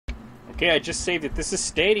Okay, I just saved it. This is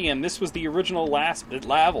Stadium. This was the original last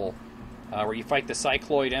level, where you fight the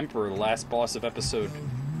Cycloid Emperor, the last boss of Episode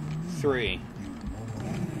 3.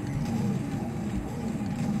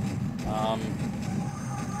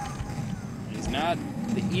 He's not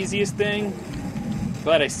the easiest thing.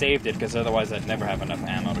 Glad I saved it, because otherwise I'd never have enough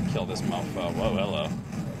ammo to kill this mofo. Whoa, hello.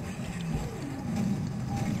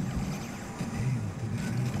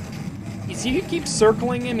 You see, you keep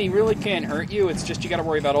circling him, he really can't hurt you. It's just you gotta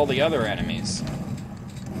worry about all the other enemies.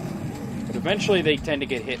 But eventually they tend to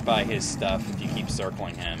get hit by his stuff if you keep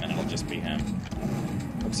circling him, and it'll just be him.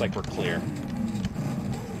 Looks like we're clear.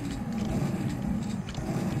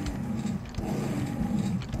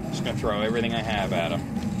 Just gonna throw everything I have at him.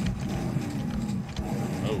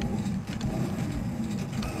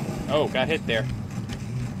 Oh, got hit there.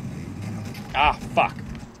 Ah, fuck.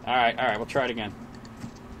 Alright, we'll try it again.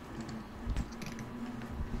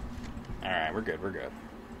 Alright, we're good.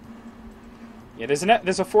 Yeah,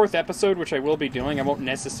 there's a fourth episode, which I will be doing. I won't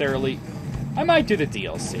necessarily... I might do the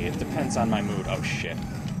DLC. It depends on my mood. Oh, shit.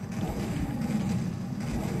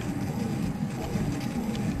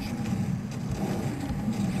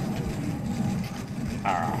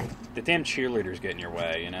 The damn cheerleaders get in your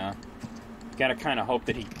way, you know? You gotta kind of hope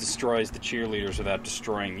that he destroys the cheerleaders without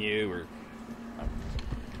destroying you, or...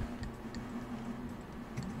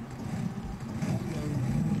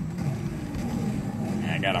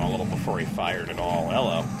 I got him a little before he fired at all.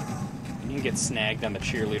 Hello. You can get snagged on the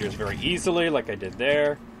cheerleaders very easily, like I did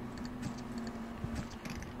there.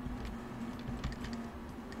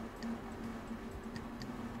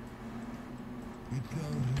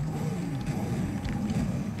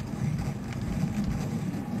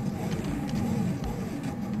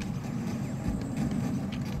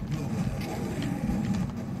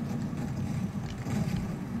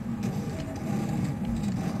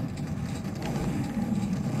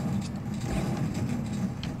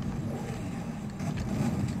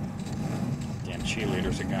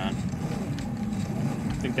 Cheerleaders are gone.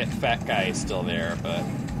 I think that fat guy is still there, but...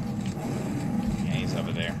 yeah, he's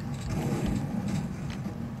over there.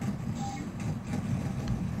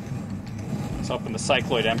 I was hoping the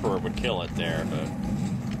Cycloid Emperor would kill it there, but...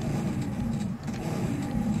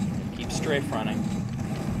 keep strafe running.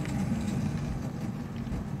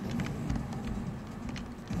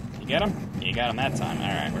 You get him? You got him that time.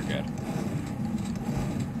 Alright, we're good.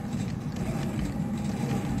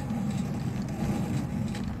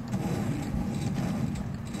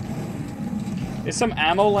 There's some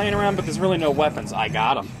ammo laying around, but there's really no weapons. I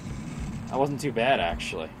got them. That wasn't too bad,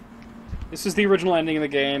 actually. This is the original ending of the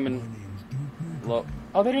game, and...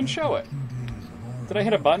 oh, they didn't show it. Did I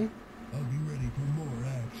hit a button?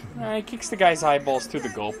 He kicks the guy's eyeballs through the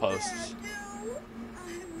goalposts.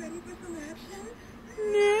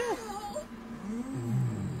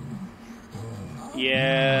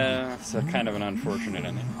 Yeah, it's a kind of an unfortunate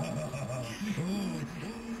ending.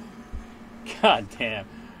 God damn.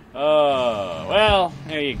 Oh, well,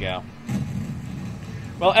 there you go.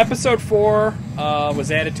 Well, Episode 4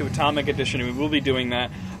 was added to Atomic Edition, and we will be doing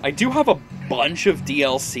that. I do have a bunch of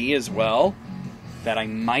DLC as well that I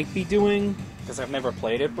might be doing, because I've never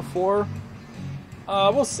played it before.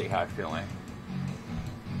 We'll see how I'm feeling.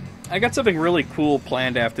 I got something really cool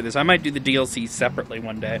planned after this. I might do the DLC separately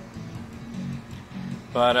one day.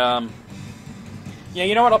 But, yeah,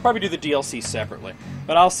 you know what? I'll probably do the DLC separately.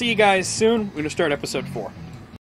 But I'll see you guys soon. We're going to start Episode 4.